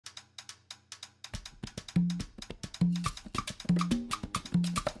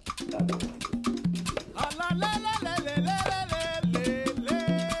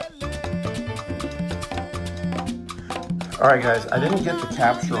All right, guys, I didn't get the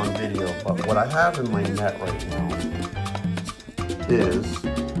capture on video, but what I have in my net right now is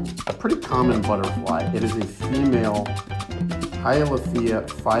a pretty common butterfly. It is a female Hyalothea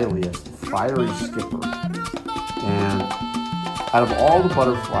phileus, fiery skipper. And out of all the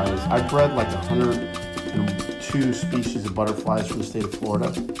butterflies, I've bred like 102 species of butterflies from the state of Florida.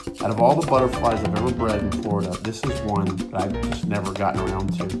 Out of all the butterflies I've ever bred in Florida, this is one that I've just never gotten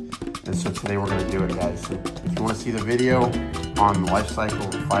around to. And so today we're gonna do it, guys. So if you wanna see the video on the life cycle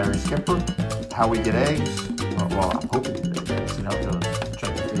of the fiery skipper, how we get eggs, well, I'm hoping to get eggs, see how it goes.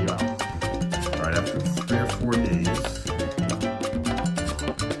 Check the video out. All right, after 3 or 4 days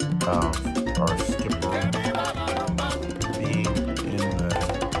of our skipper being in the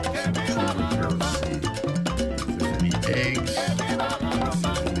chamber here, let's see if there's any eggs. Let's see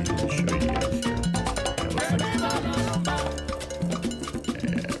if there's anything to show you guys here.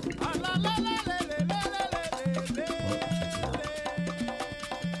 Yeah, it looks like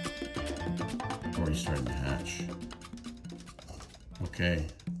already starting to hatch. Okay.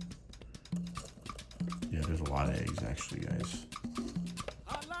 Yeah, there's a lot of eggs actually, guys.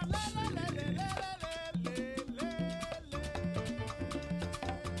 Let's see.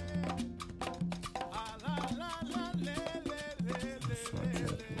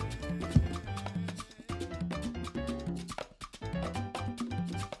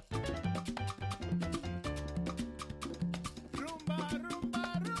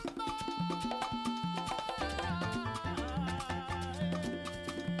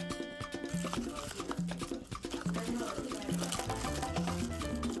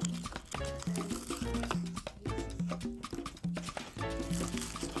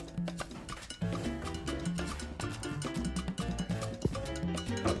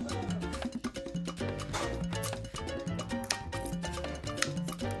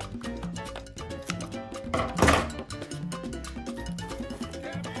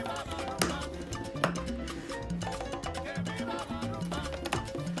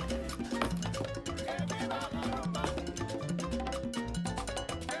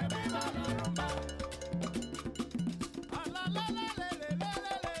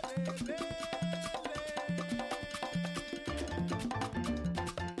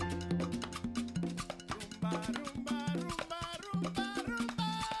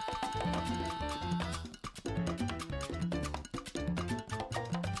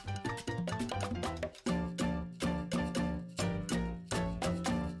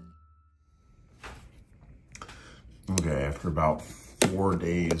 Okay, after about 4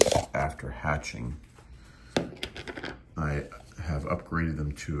 days after hatching, I have upgraded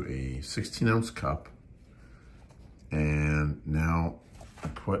them to a 16-ounce cup, and now I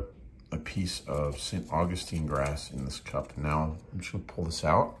put a piece of St. Augustine grass in this cup. Now I'm just gonna pull this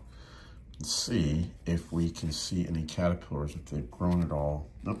out and see if we can see any caterpillars, if they've grown at all.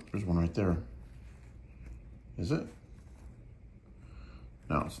 Nope, there's one right there. Is it?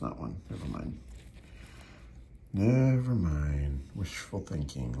 No, it's not one, never mind. Never mind, wishful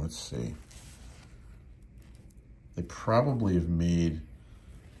thinking. Let's see. They probably have made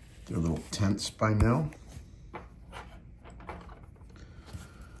their little tents by now.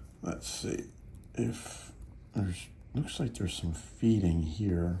 Let's see if there's, looks like there's some feeding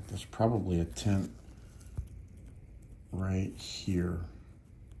here. There's probably a tent right here.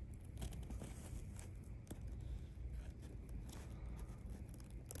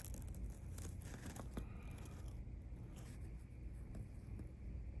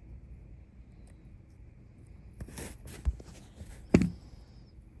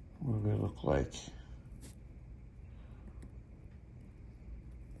 What do they look like?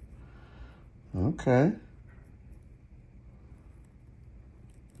 Okay.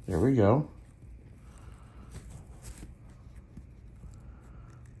 There we go.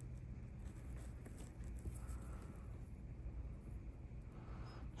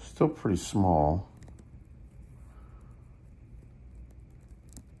 Still pretty small.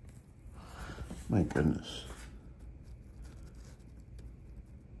 My goodness.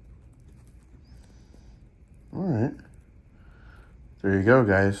 All right. There you go,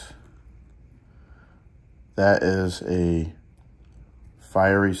 guys. That is a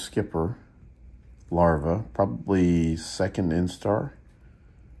fiery skipper larva, probably second instar,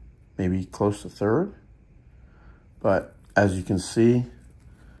 maybe close to third. But as you can see,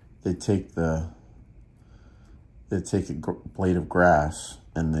 they take a blade of grass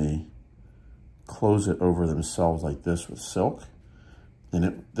and they close it over themselves like this with silk.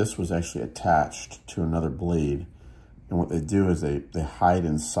 And this was actually attached to another blade. And what they do is they hide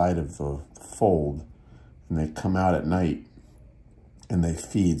inside of the fold, and they come out at night and they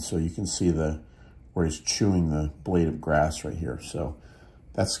feed. So you can see where he's chewing the blade of grass right here. So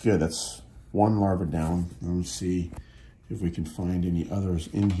that's good. That's one larva down. Let me see if we can find any others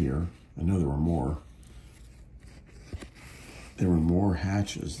in here. I know there were more. There were more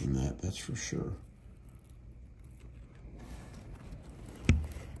hatches than that, that's for sure.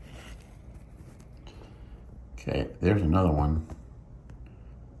 Okay, there's another one.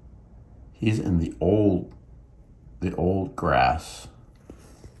 He's in the old grass.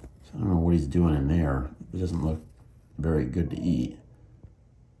 So I don't know what he's doing in there. It doesn't look very good to eat.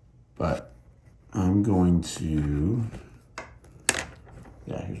 But I'm going to,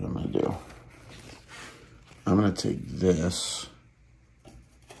 yeah, here's what I'm gonna do. I'm gonna take this,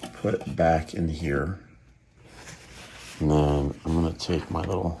 put it back in here, and then I'm gonna take my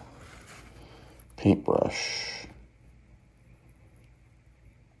little paintbrush.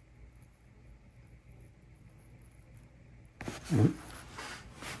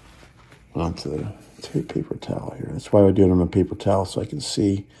 Onto the paper towel here. That's why I do it on a paper towel, so I can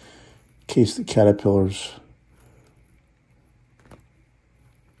see in case the caterpillars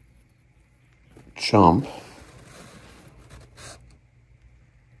jump.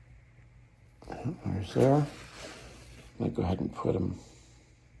 There's there. I'm gonna go ahead and put them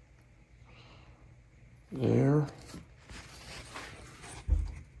there.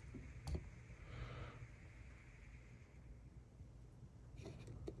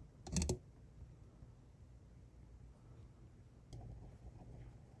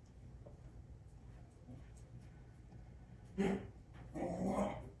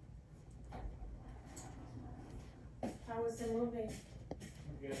 How was it moving?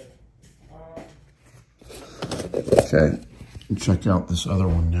 Okay, check out this other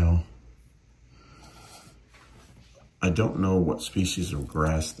one now. I don't know what species of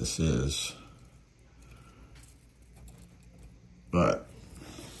grass this is, but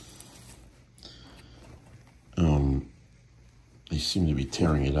they seem to be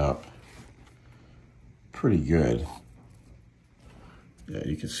tearing it up pretty good. Yeah,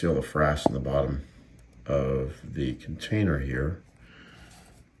 you can see all the frass in the bottom of the container here.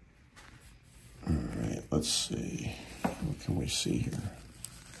 All right, let's see. What can we see here?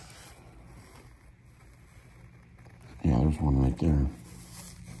 Yeah, there's one right there.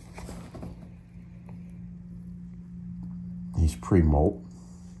 He's pre-molt.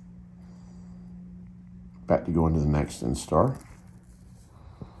 About to go into the next instar.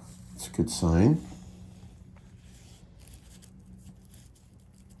 It's a good sign.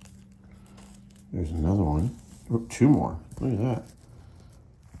 There's another one. Oh, two more. Look at that.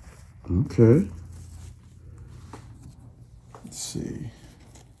 Okay. Let's see.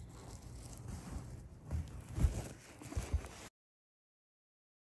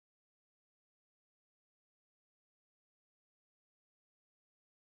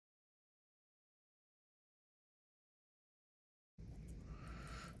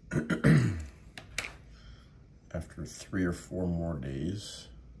 After 3 or 4 more days,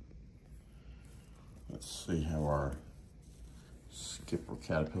 let's see how our skipper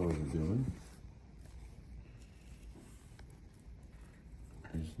caterpillars are doing.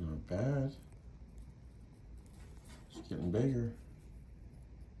 It's not bad. It's getting bigger.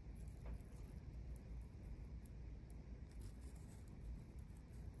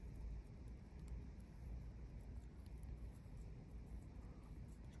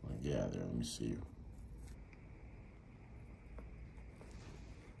 Yeah, there, let me see you.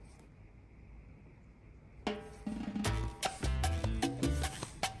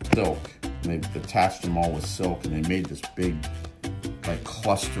 Silk. And they attached them all with silk, and they made this big, like,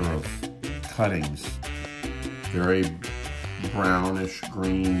 cluster of cuttings. Very brownish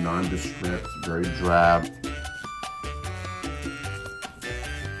green, nondescript, very drab.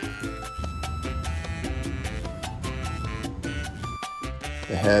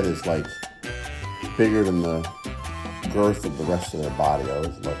 The head is like bigger than the girth of the rest of their body. I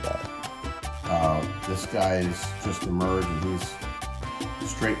always love that. This guy's just emerged, and he's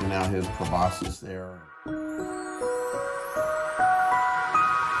straightening out his proboscis there.